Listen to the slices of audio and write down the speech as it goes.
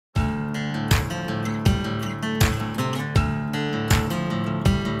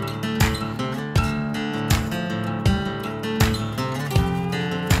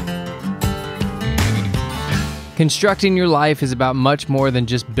Constructing your life is about much more than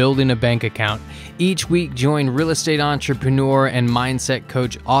just building a bank account. Each week, join real estate entrepreneur and mindset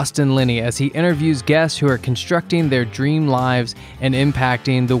coach Austin Linney as he interviews guests who are constructing their dream lives and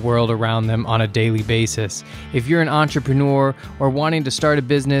impacting the world around them on a daily basis. If you're an entrepreneur or wanting to start a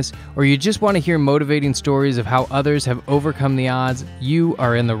business, or you just want to hear motivating stories of how others have overcome the odds, you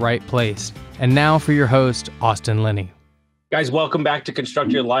are in the right place. And now for your host, Austin Linney. Guys, welcome back to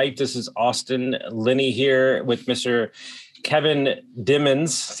Construct Your Life. This is Austin Linney here with Mr. Kevin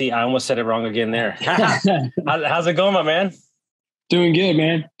Demmons. See, I almost said it wrong again there. How's it going, my man? Doing good,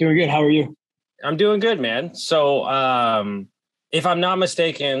 man. Doing good. How are you? I'm doing good, man. So if I'm not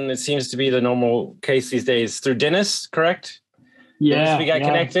mistaken, it seems to be the normal case these days through Dennis, correct? Yeah. Dennis, we got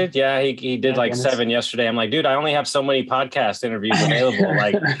connected. Yeah, he did like Dennis. 7 yesterday. I'm like, dude, I only have so many podcast interviews available.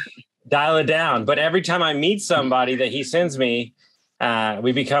 Like, dial it down. But every time I meet somebody that he sends me,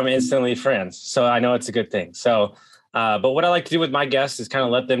 we become instantly friends. So I know it's a good thing. So, but what I like to do with my guests is kind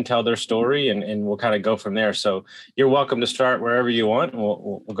of let them tell their story and we'll kind of go from there. So you're welcome to start wherever you want. And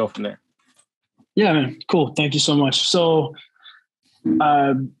we'll go from there. Yeah, man. Cool. Thank you so much. So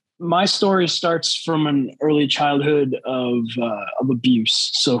my story starts from an early childhood of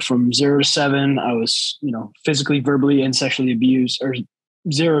abuse. So from 0 to 7, I was, physically, verbally, and sexually abused, or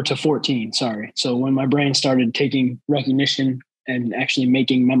 0 to 14. Sorry. So when my brain started taking recognition and actually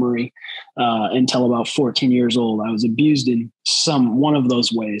making memory until about 14 years old, I was abused in one of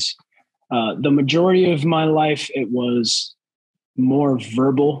those ways. The majority of my life, it was more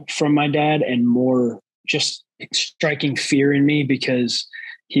verbal from my dad and more just striking fear in me because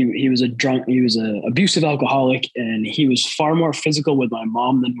he was an abusive alcoholic, and he was far more physical with my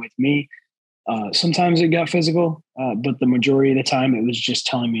mom than with me. Sometimes it got physical, but the majority of the time it was just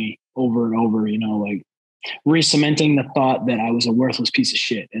telling me over and over, like re-cementing the thought that I was a worthless piece of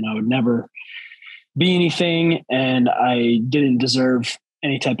shit and I would never be anything and I didn't deserve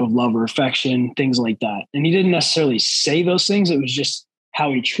any type of love or affection, things like that. And he didn't necessarily say those things. It was just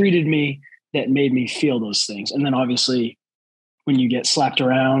how he treated me that made me feel those things. And then obviously when you get slapped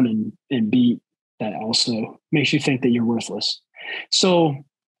around and beat, that also makes you think that you're worthless. So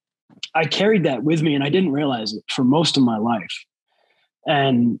I carried that with me and I didn't realize it for most of my life.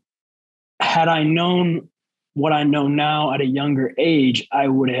 And had I known what I know now at a younger age, I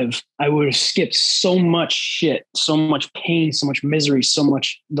would have skipped so much shit, so much pain, so much misery,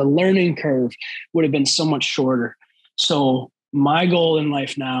 the learning curve would have been so much shorter. So my goal in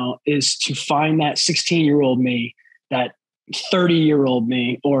life now is to find that 16-year-old me, that 30-year-old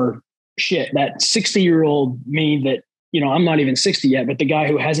me, or that 60-year-old me that, I'm not even 60 yet, but the guy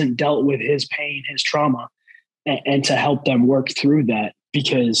who hasn't dealt with his pain, his trauma, and to help them work through that.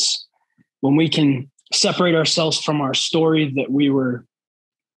 Because when we can separate ourselves from our story that we were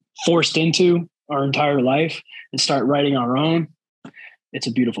forced into our entire life and start writing our own, it's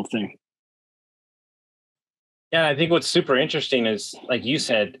a beautiful thing. Yeah, I think what's super interesting is, like you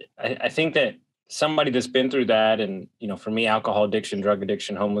said, I think that somebody that's been through that, and, for me, alcohol addiction, drug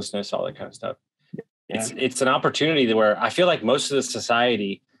addiction, homelessness, all that kind of stuff, it's an opportunity where I feel like most of the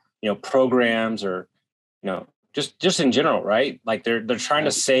society, programs or, just in general, right? Like they're trying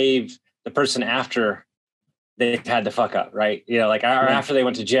to save the person after they've had the fuck up, right? Or after they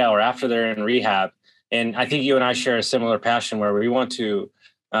went to jail or after they're in rehab. And I think you and I share a similar passion where we want to,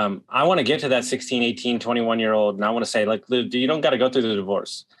 I want to get to that 16, 18, 21-year-old. And I want to say, like, you don't got to go through the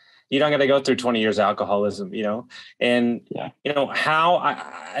divorce. You don't got to go through 20 years of alcoholism, and, how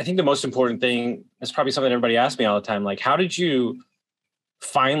I think the most important thing is probably something everybody asks me all the time. Like, how did you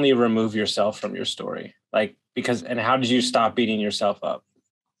finally remove yourself from your story? Like, and how did you stop beating yourself up?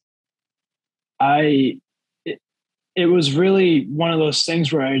 It was really one of those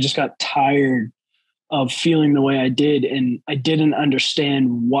things where I just got tired of feeling the way I did. And I didn't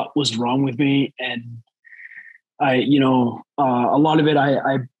understand what was wrong with me. And a lot of it,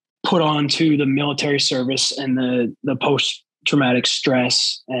 I put on to the military service and the post-traumatic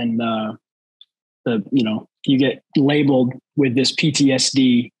stress and you get labeled with this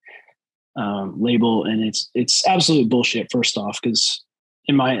PTSD label, and it's absolute bullshit, first off, because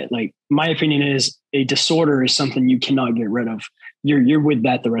in my opinion is a disorder is something you cannot get rid of. You're with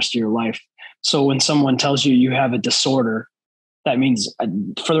that the rest of your life. So when someone tells you you have a disorder, that means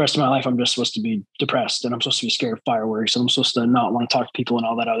for the rest of my life, I'm just supposed to be depressed and I'm supposed to be scared of fireworks and I'm supposed to not want to talk to people and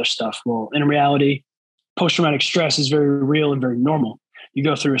all that other stuff. Well, in reality, post-traumatic stress is very real and very normal. You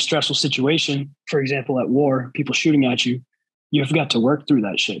go through a stressful situation, for example, at war, people shooting at you, you've got to work through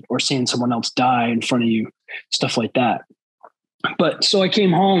that shit, or seeing someone else die in front of you, stuff like that. But so I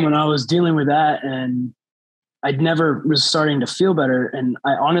came home and I was dealing with that, and I'd never was starting to feel better. And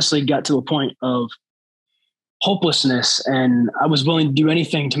I honestly got to a point of hopelessness, and I was willing to do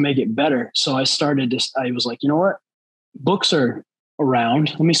anything to make it better. So I was like, you know what? Books are around.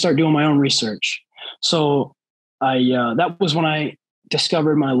 Let me start doing my own research. So that was when I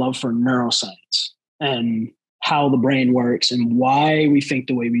discovered my love for neuroscience and how the brain works and why we think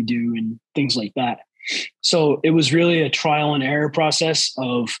the way we do and things like that. So it was really a trial and error process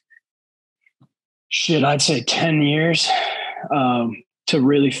of I'd say 10 years to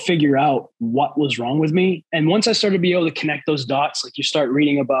really figure out what was wrong with me. And once I started to be able to connect those dots, like you start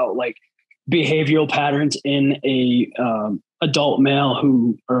reading about like behavioral patterns in a adult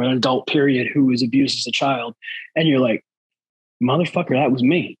male or an adult period who was abused as a child. And you're like, motherfucker, that was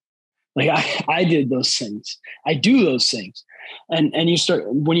me. Like I did those things. I do those things. And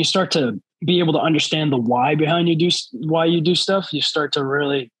when you start to be able to understand the why behind why you do stuff,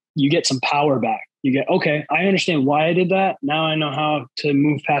 you get some power back. You get, okay, I understand why I did that. Now I know how to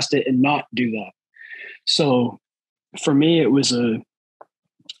move past it and not do that. So for me, it was a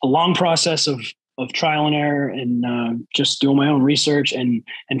long process of trial and error and just doing my own research and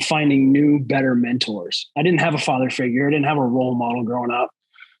finding new, better mentors. I didn't have a father figure. I didn't have a role model growing up.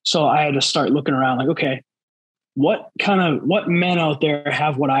 So I had to start looking around like, okay, what men out there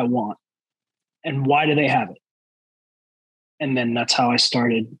have what I want and why do they have it? And then that's how I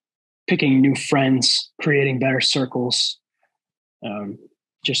started picking new friends, creating better circles,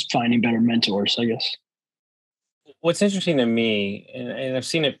 just finding better mentors, I guess. What's interesting to me, and I've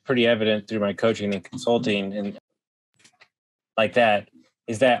seen it pretty evident through my coaching and consulting and like that,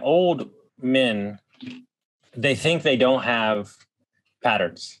 is that old men, they think they don't have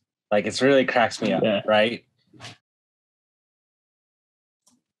patterns. Like it's really cracks me up, right?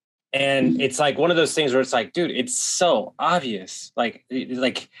 And it's like one of those things where it's like, dude, it's so obvious. Like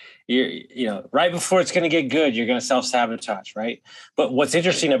you're right before it's going to get good, you're going to self-sabotage, right? But what's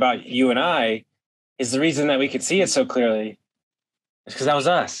interesting about you and I is the reason that we could see it so clearly is because that was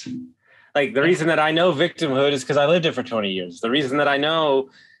us. Like the reason that I know victimhood is because I lived it for 20 years. The reason that I know,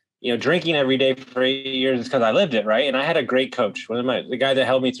 drinking every day for 8 years is because I lived it, right? And I had a great coach, the guy that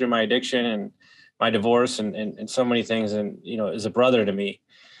helped me through my addiction and my divorce and so many things, and is a brother to me.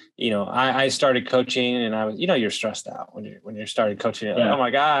 I started coaching and I was, you're stressed out when you started coaching. Like, oh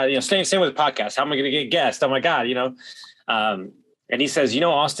my God, same with podcasts. How am I going to get guests? Oh my God, and he says,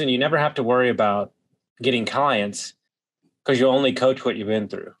 Austin, you never have to worry about getting clients because you only coach what you've been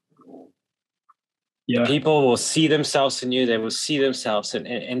through. Yeah. People will see themselves in you. They will see themselves.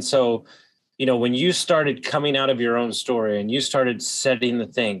 And so, when you started coming out of your own story and you started setting the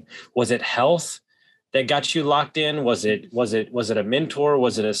thing, was it health that got you locked in? Was it a mentor?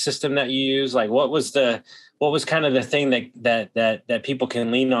 Was it a system that you use? Like what was kind of the thing that people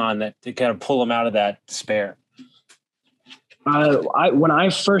can lean on that to kind of pull them out of that despair? When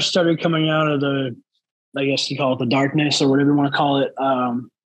I first started coming out of I guess you call it the darkness or whatever you want to call it.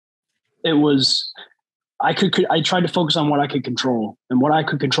 It was, I tried to focus on what I could control, and what I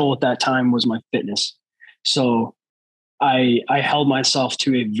could control at that time was my fitness. So I held myself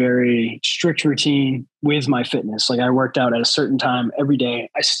to a very strict routine with my fitness. Like I worked out at a certain time every day.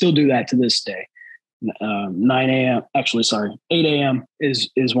 I still do that to this day. 8 a.m.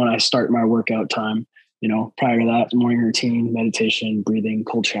 is when I start my workout time. Prior to that, morning routine, meditation, breathing,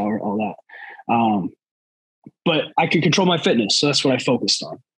 cold shower, all that. But I could control my fitness. So that's what I focused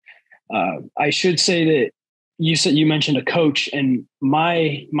on. I should say that you mentioned a coach, and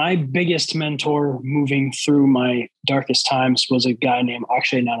my biggest mentor moving through my darkest times was a guy named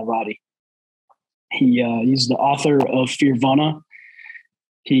Akshay Nanavati. He's the author of Fearvana.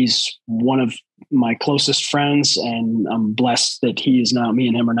 He's one of my closest friends, and I'm blessed that me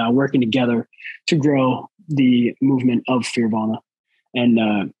and him are now working together to grow the movement of Fearvana.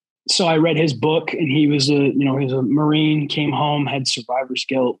 And so I read his book, and he was a Marine, came home, had survivor's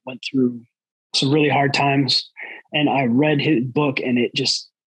guilt, went through some really hard times. And I read his book, and it just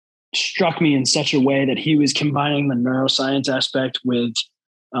struck me in such a way that he was combining the neuroscience aspect with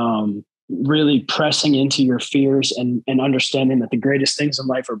really pressing into your fears and understanding that the greatest things in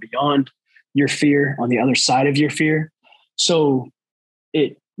life are beyond your fear, on the other side of your fear. So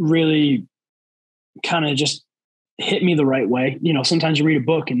it really kind of just hit me the right way. Sometimes you read a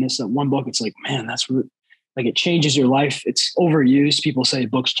book, and this one book, it's like, man, that's like it changes your life. It's overused. People say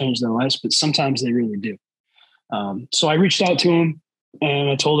books change their lives, but sometimes they really do. So I reached out to him and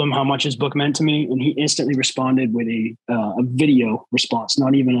I told him how much his book meant to me, and he instantly responded with a video response,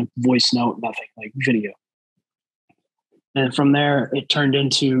 not even a voice note, nothing, like video. And from there, it turned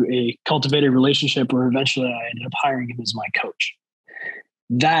into a cultivated relationship where eventually I ended up hiring him as my coach.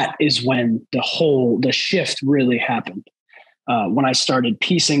 That is when the shift really happened. when I started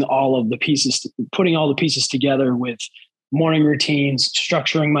piecing all of the pieces, putting all the pieces together with morning routines,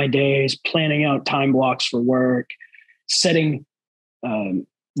 structuring my days, planning out time blocks for work, setting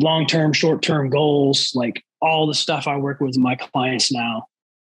long-term, short-term goals, like all the stuff I work with my clients now.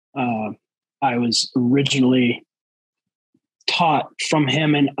 I was originally taught from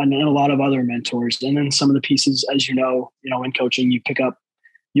him and a lot of other mentors. And then some of the pieces, as you know, in coaching, you pick up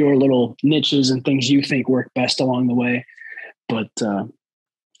your little niches and things you think work best along the way. But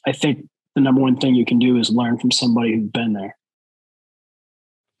I think the number one thing you can do is learn from somebody who's been there.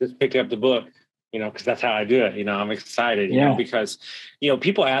 Just pick up the book, because that's how I do it. I'm excited, because,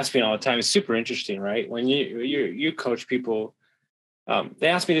 people ask me all the time. It's super interesting, right? When you coach people, they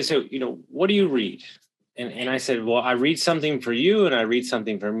ask me to say, what do you read? And I said, well, I read something for you and I read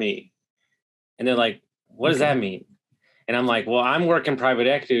something for me. And they're like, what does that mean? And I'm like, well, I'm working private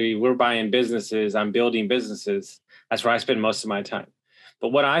equity. We're buying businesses. I'm building businesses. That's where I spend most of my time. But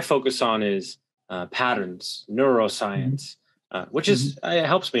what I focus on is patterns, neuroscience, which is it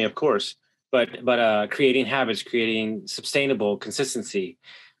helps me, of course. But creating habits, creating sustainable consistency,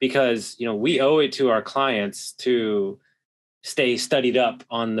 because we owe it to our clients to stay studied up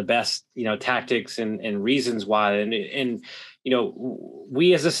on the best tactics and reasons why. And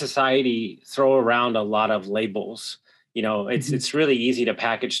we as a society throw around a lot of labels. It's really easy to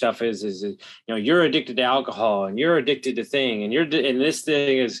package stuff as you're addicted to alcohol and you're addicted to thing and and this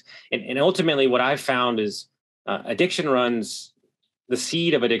thing is, and ultimately what I've found is the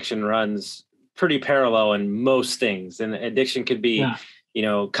seed of addiction runs pretty parallel in most things. And addiction could be,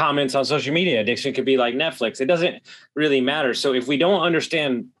 comments on social media. Addiction could be like Netflix. It doesn't really matter. So if we don't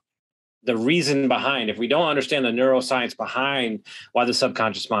understand the reason behind, if we don't understand the neuroscience behind why the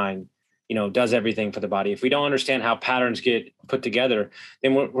subconscious mind does everything for the body. If we don't understand how patterns get put together,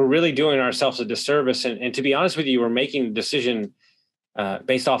 then we're really doing ourselves a disservice. And to be honest with you, we're making a decision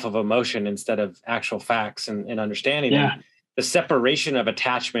based off of emotion instead of actual facts and understanding. Yeah. And the separation of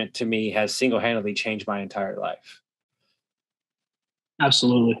attachment to me has single-handedly changed my entire life.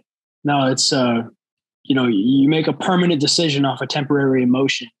 Absolutely. No, it's, you make a permanent decision off a temporary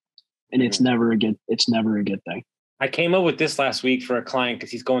emotion, and it's never a good thing. I came up with this last week for a client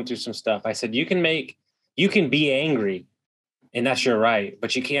because he's going through some stuff. I said, you can be angry and that's your right,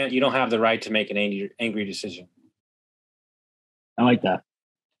 but you don't have the right to make an angry decision. I like that.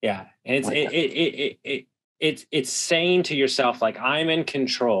 Yeah. And it's saying to yourself, like, I'm in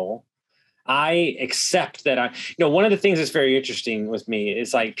control. I accept that one of the things that's very interesting with me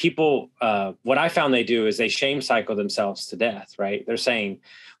is like people, what I found they do is they shame cycle themselves to death, right? They're saying,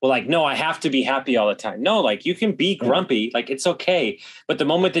 well, like, no, I have to be happy all the time. No, like you can be grumpy, like it's okay. But the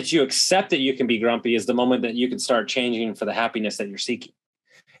moment that you accept that you can be grumpy is the moment that you can start changing for the happiness that you're seeking.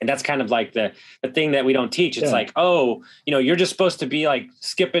 And that's kind of like the thing that we don't teach. It's like, oh, you're just supposed to be like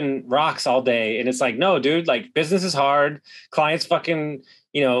skipping rocks all day. And it's like, no, dude, like business is hard. Clients fucking,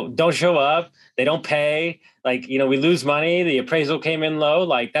 don't show up. They don't pay. Like, we lose money. The appraisal came in low.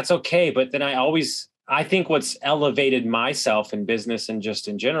 Like, that's okay. But then I think what's elevated myself in business and just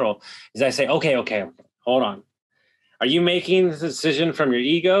in general is I say, okay, hold on. Are you making the decision from your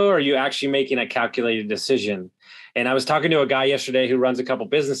ego or are you actually making a calculated decision? And I was talking to a guy yesterday who runs a couple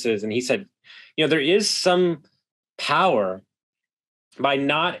businesses, and he said, there is some power by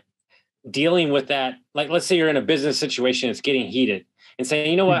not dealing with that. Like, let's say you're in a business situation, it's getting heated, and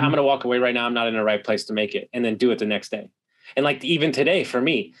saying, you know what, I'm going to walk away right now. I'm not in the right place to make it, and then do it the next day. And like even today for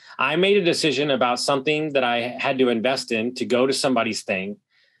me, I made a decision about something that I had to invest in to go to somebody's thing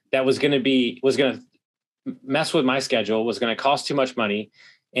that was going to mess with my schedule, was going to cost too much money.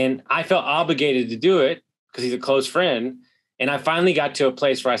 And I felt obligated to do it because he's a close friend. And I finally got to a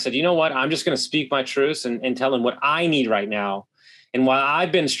place where I said, you know what, I'm just going to speak my truths and tell him what I need right now. And while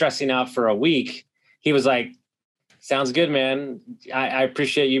I've been stressing out for a week, he was like, sounds good, man. I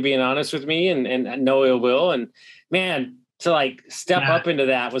appreciate you being honest with me and no ill will. And man, to like step up into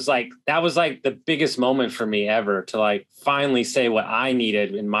that was like the biggest moment for me ever, to like finally say what I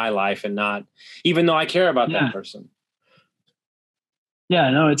needed in my life and not, even though I care about that person. Yeah,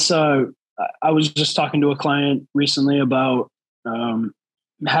 no, it's, I was just talking to a client recently about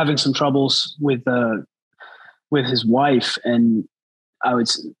having some troubles with his wife. And I would,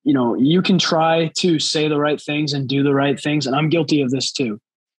 you can try to say the right things and do the right things. And I'm guilty of this too.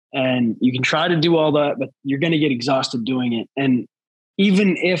 And you can try to do all that, but you're going to get exhausted doing it. And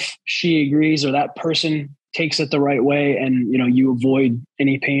even if she agrees or that person takes it the right way and, you avoid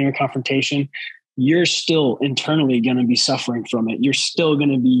any pain or confrontation, you're still internally going to be suffering from it. You're still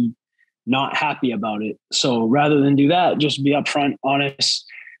going to be not happy about it. So rather than do that, just be upfront, honest,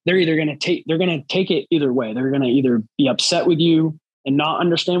 they're going to take it either way. They're going to either be upset with you and not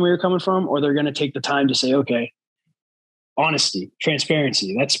understand where you're coming from, or they're going to take the time to say, okay, honesty,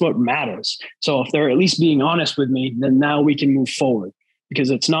 transparency, that's what matters. So if they're at least being honest with me, then now we can move forward, because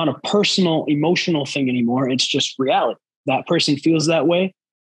it's not a personal, emotional thing anymore. It's just reality. That person feels that way.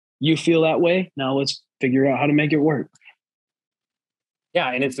 You feel that way. Now let's figure out how to make it work. Yeah.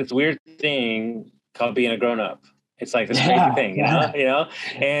 And it's this weird thing called being a grown-up. It's like this crazy thing, you know?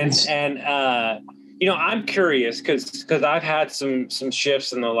 And I'm curious because I've had some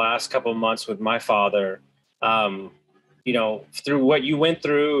shifts in the last couple of months with my father, through what you went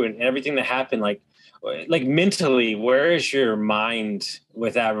through and everything that happened, like mentally, where is your mind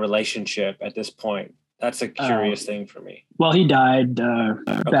with that relationship at this point? That's a curious thing for me. Well, he died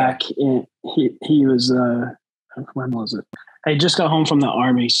back in, he was, when was it? I just got home from the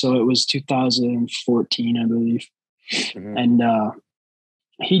Army. So it was 2014, I believe. Mm-hmm. And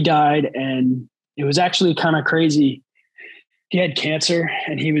he died, and it was actually kind of crazy. He had cancer,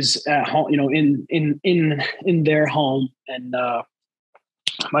 and he was at home, in their home. And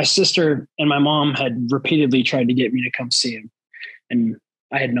my sister and my mom had repeatedly tried to get me to come see him, and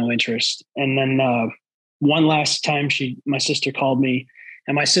I had no interest. And then one last time my sister called me,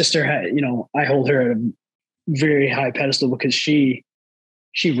 and my sister had, I hold her at a very high pedestal because she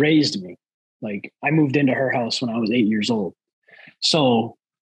raised me. Like, I moved into her house when I was 8 years old. So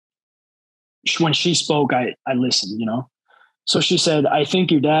when she spoke, I listened, So she said, I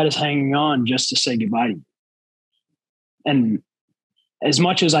think your dad is hanging on just to say goodbye to you. And as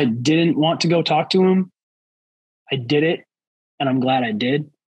much as I didn't want to go talk to him, I did it, and I'm glad I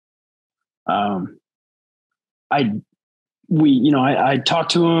did. I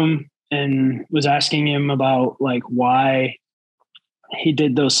talked to him and was asking him about like why he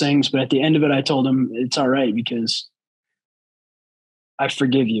did those things. But at the end of it, I told him it's all right because I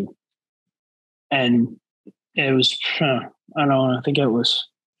forgive you. And it was, I don't know, I think it was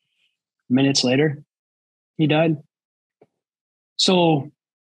minutes later he died. So,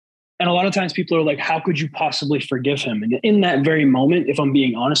 and a lot of times people are like, how could you possibly forgive him? And in that very moment, if I'm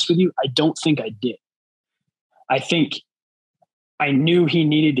being honest with you, I don't think I did. I think I knew he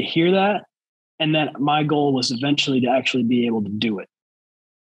needed to hear that, and that my goal was eventually to actually be able to do it.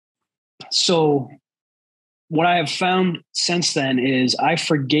 So what I have found since then is I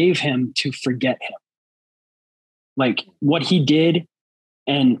forgave him to forget him. Like what he did,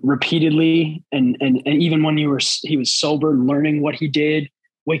 and repeatedly, and even when he was sober, learning what he did,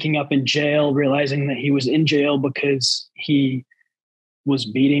 waking up in jail, realizing that he was in jail because he was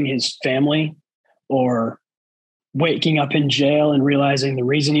beating his family, or waking up in jail and realizing the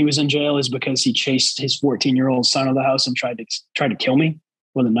reason he was in jail is because he chased his 14-year-old son out of the house and tried to kill me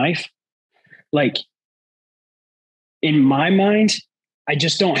with a knife. Like, in my mind, I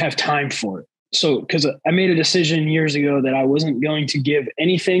just don't have time for it. So, because I made a decision years ago that I wasn't going to give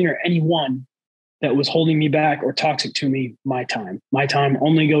anything or anyone that was holding me back or toxic to me my time. My time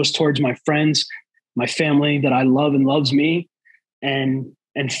only goes towards my friends, my family that I love and loves me, and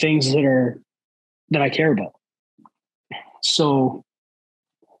things that I care about. So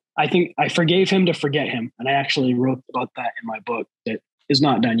I think I forgave him to forget him. And I actually wrote about that in my book that is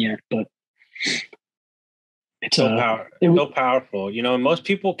not done yet, but it's so powerful. And most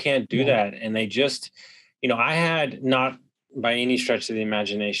people can't do that. And they just, I had, not by any stretch of the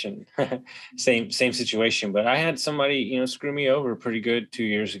imagination, same situation, but I had somebody, screw me over pretty good 2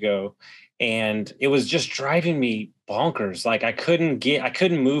 years ago. And it was just driving me bonkers. Like I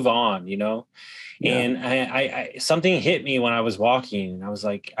couldn't move on, Yeah. And I something hit me when I was walking, and I was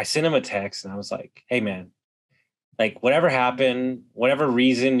like, I sent him a text, and I was like, hey man, like whatever happened, whatever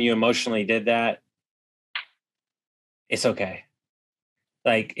reason you emotionally did that, it's okay.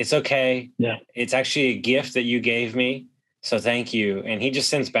 Like, it's okay. Yeah. It's actually a gift that you gave me. So thank you. And he just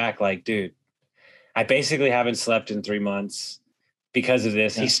sends back like, dude, I basically haven't slept in 3 months because of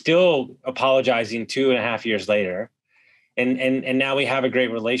this. Yeah. He's still apologizing 2.5 years later. And now we have a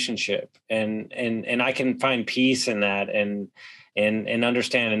great relationship, and I can find peace in that and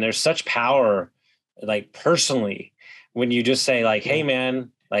understand. And there's such power, like personally, when you just say like, hey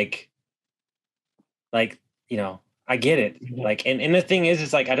man, like, I get it. Yeah. Like, and the thing is,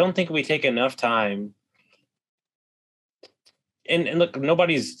 it's like, I don't think we take enough time. And look,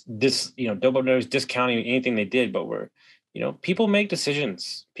 nobody's discounting anything they did, but people make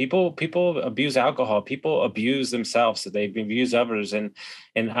decisions. People abuse alcohol. People abuse themselves. So they abuse others. And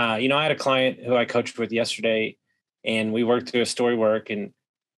I had a client who I coached with yesterday, and we worked through a story work, and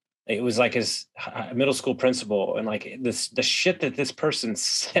it was like his middle school principal. And like the shit that this person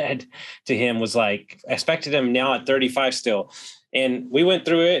said to him was like, I expected him now at 35 still. And we went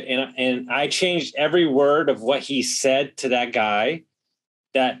through it, and I changed every word of what he said to that guy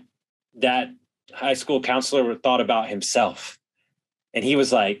that high school counselor thought about himself. And he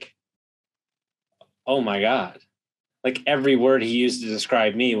was like, oh my God. Like every word he used to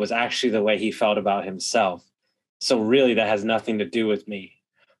describe me was actually the way he felt about himself. So really that has nothing to do with me.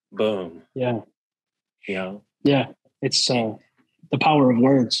 Boom. Yeah. You know? Yeah. It's the power of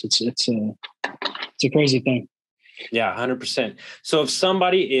words. It's a crazy thing. Yeah, 100%. So if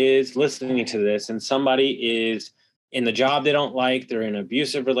somebody is listening to this and somebody is in the job they don't like, they're in an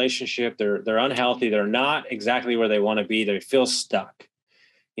abusive relationship, they're unhealthy, they're not exactly where they want to be, they feel stuck.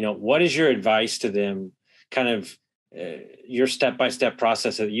 You know, what is your advice to them? Kind of your step-by-step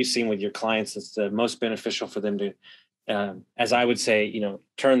process that you've seen with your clients that's the most beneficial for them to, as I would say, you know,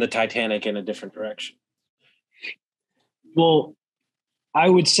 turn the Titanic in a different direction? Well, I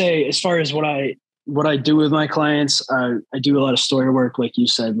would say as far as what I do with my clients, I do a lot of story work, like you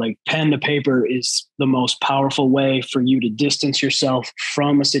said. Like pen to paper is the most powerful way for you to distance yourself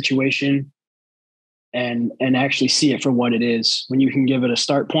from a situation and actually see it for what it is. When you can give it a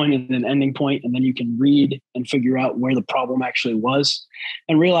start point and an ending point, and then you can read and figure out where the problem actually was,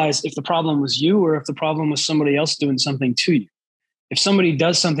 and realize if the problem was you or if the problem was somebody else doing something to you. If somebody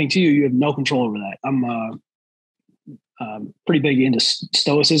does something to you, you have no control over that. I'm pretty big into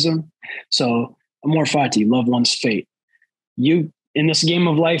stoicism, so amor fati, love one's fate. You, in this game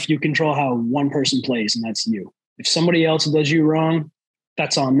of life, you control how one person plays, and that's you. If somebody else does you wrong,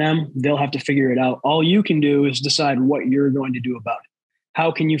 that's on them. They'll have to figure it out. All you can do is decide what you're going to do about it.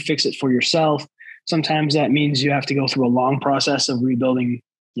 How can you fix it for yourself? Sometimes that means you have to go through a long process of rebuilding,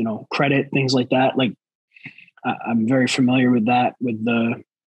 you know, credit, things like that. Like I'm very familiar with that, with the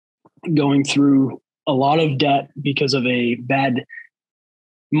going through a lot of debt because of a bad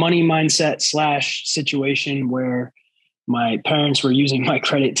money mindset / situation where my parents were using my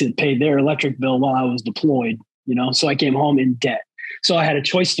credit to pay their electric bill while I was deployed, you know, so I came home in debt. So I had a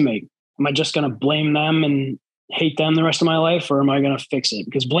choice to make. Am I just going to blame them and hate them the rest of my life, or am I going to fix it?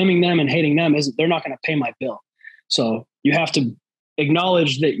 Because blaming them and hating them they're not going to pay my bill. So you have to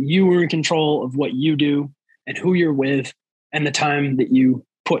acknowledge that you are in control of what you do and who you're with and the time that you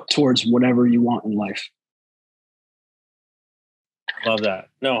put towards whatever you want in life. Love that.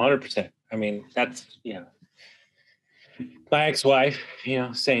 No, 100%. I mean, that's, yeah. My ex-wife, you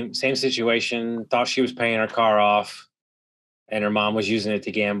know, same situation, thought she was paying her car off and her mom was using it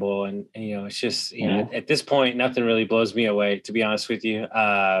to gamble. And you know, it's just, you know, at this point, nothing really blows me away, to be honest with you.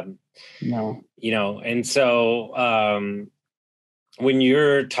 No. You know, and so when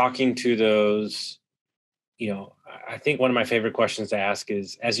you're talking to those, you know, I think one of my favorite questions to ask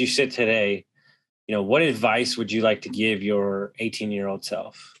is, as you sit today, you know, what advice would you like to give your 18-year-old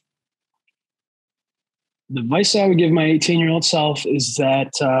self? The advice I would give my 18-year-old self is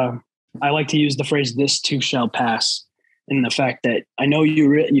that I like to use the phrase, this too shall pass. And the fact that I know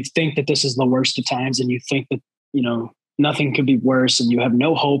you think that this is the worst of times and you think that, you know, nothing could be worse and you have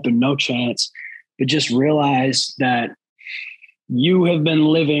no hope and no chance, but just realize that you have been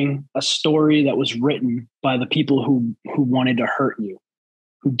living a story that was written by the people who wanted to hurt you,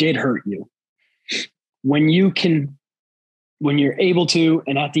 who did hurt you. When you're able to,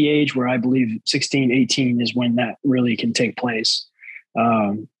 and at the age where I believe 16, 18 is when that really can take place,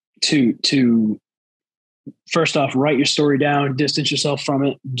 to first off, write your story down, distance yourself from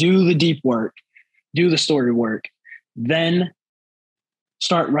it, do the deep work, do the story work, then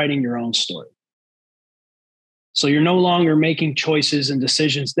start writing your own story. So you're no longer making choices and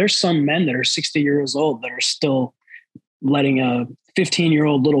decisions. There's some men that are 60 years old that are still letting a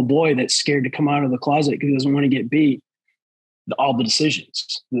 15-year-old little boy that's scared to come out of the closet because he doesn't want to get beat, all the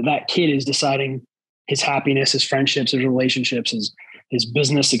decisions. That kid is deciding his happiness, his friendships, his relationships, his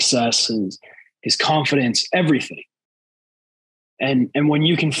business success, his confidence, everything. And when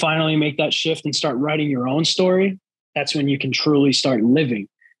you can finally make that shift and start writing your own story, that's when you can truly start living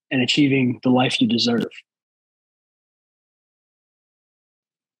and achieving the life you deserve.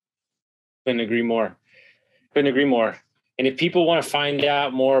 Couldn't agree more. And if people want to find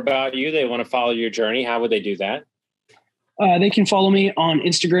out more about you, they want to follow your journey, how would they do that? They can follow me on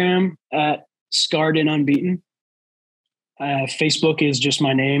Instagram at Scarred and Unbeaten. Facebook is just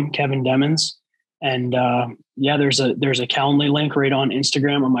my name, Kevin Demmons. And there's a Calendly link right on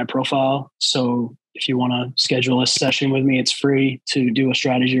Instagram on my profile. So if you want to schedule a session with me, it's free to do a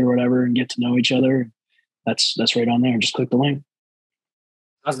strategy or whatever and get to know each other. That's right on there. Just click the link.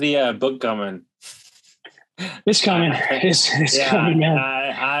 How's the book coming? It's coming. It's coming, man.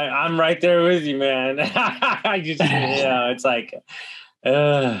 I'm right there with you, man. I just, it's like,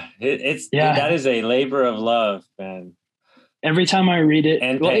 that is a labor of love, man. every time I read it,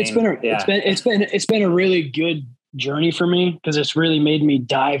 And well, pain. it's been a really good journey for me because it's really made me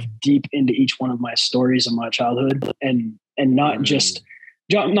dive deep into each one of my stories of my childhood and not just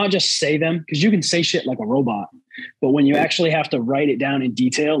say them, because you can say shit like a robot, but when you actually have to write it down in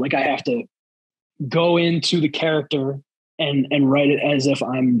detail, like I have to go into the character and write it as if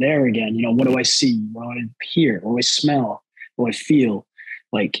I'm there again. You know, what do I see? What do I hear? What do I smell? What do I feel?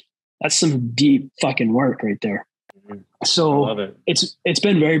 Like, that's some deep fucking work right there. So I love it. It's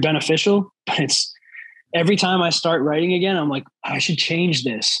been very beneficial, but it's every time I start writing again, I'm like, I should change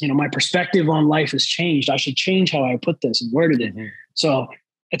this. You know, my perspective on life has changed. I should change how I put this and worded it. So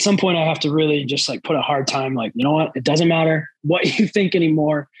at some point I have to really just like put a hard time, like, you know what? It doesn't matter what you think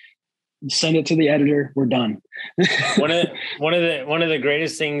anymore. Send it to the editor. We're done. one of the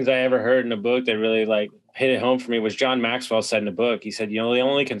greatest things I ever heard in a book that really like hit it home for me was John Maxwell said in a book. He said, you know, the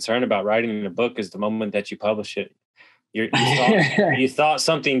only concern about writing a book is the moment that you publish it. You thought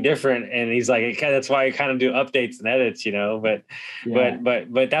something different, and he's like, that's why I kind of do updates and edits, you know. But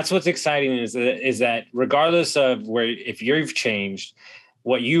that's what's exciting is that regardless of where, if you've changed,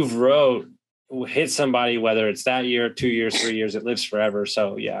 what you've wrote will hit somebody, whether it's that year, 2 years, 3 years, it lives forever.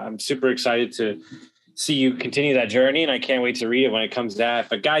 So yeah, I'm super excited to see you continue that journey, and I can't wait to read it when it comes out.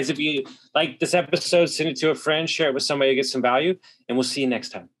 But guys, if you like this episode, send it to a friend, share it with somebody to get some value, and we'll see you next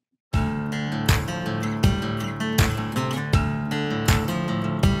time.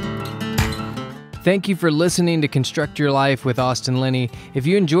 Thank you for listening to Construct Your Life with Austin Linney. If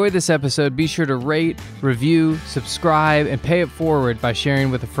you enjoyed this episode, be sure to rate, review, subscribe, and pay it forward by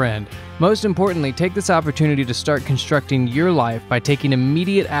sharing with a friend. Most importantly, take this opportunity to start constructing your life by taking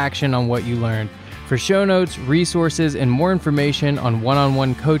immediate action on what you learned. For show notes, resources, and more information on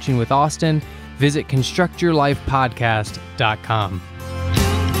one-on-one coaching with Austin, visit constructyourlifepodcast.com.